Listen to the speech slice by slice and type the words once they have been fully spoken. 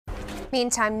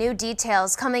Meantime, new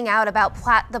details coming out about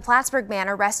the Plattsburgh man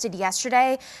arrested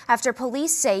yesterday after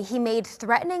police say he made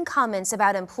threatening comments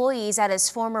about employees at his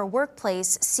former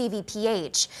workplace,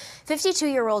 CVPH.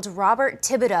 52-year-old Robert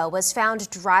Thibodeau was found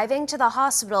driving to the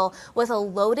hospital with a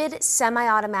loaded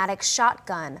semi-automatic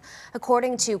shotgun.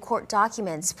 According to court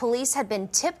documents, police had been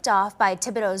tipped off by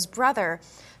Thibodeau's brother,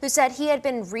 who said he had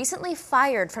been recently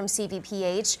fired from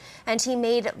CVPH and he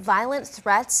made violent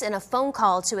threats in a phone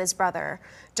call to his brother.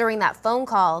 During that phone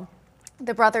call,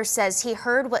 the brother says he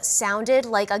heard what sounded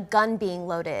like a gun being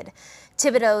loaded.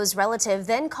 Thibodeau's relative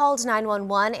then called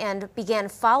 911 and began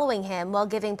following him while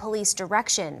giving police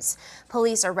directions.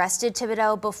 Police arrested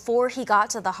Thibodeau before he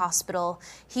got to the hospital.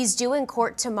 He's due in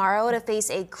court tomorrow to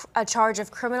face a charge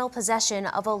of criminal possession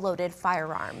of a loaded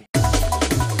firearm.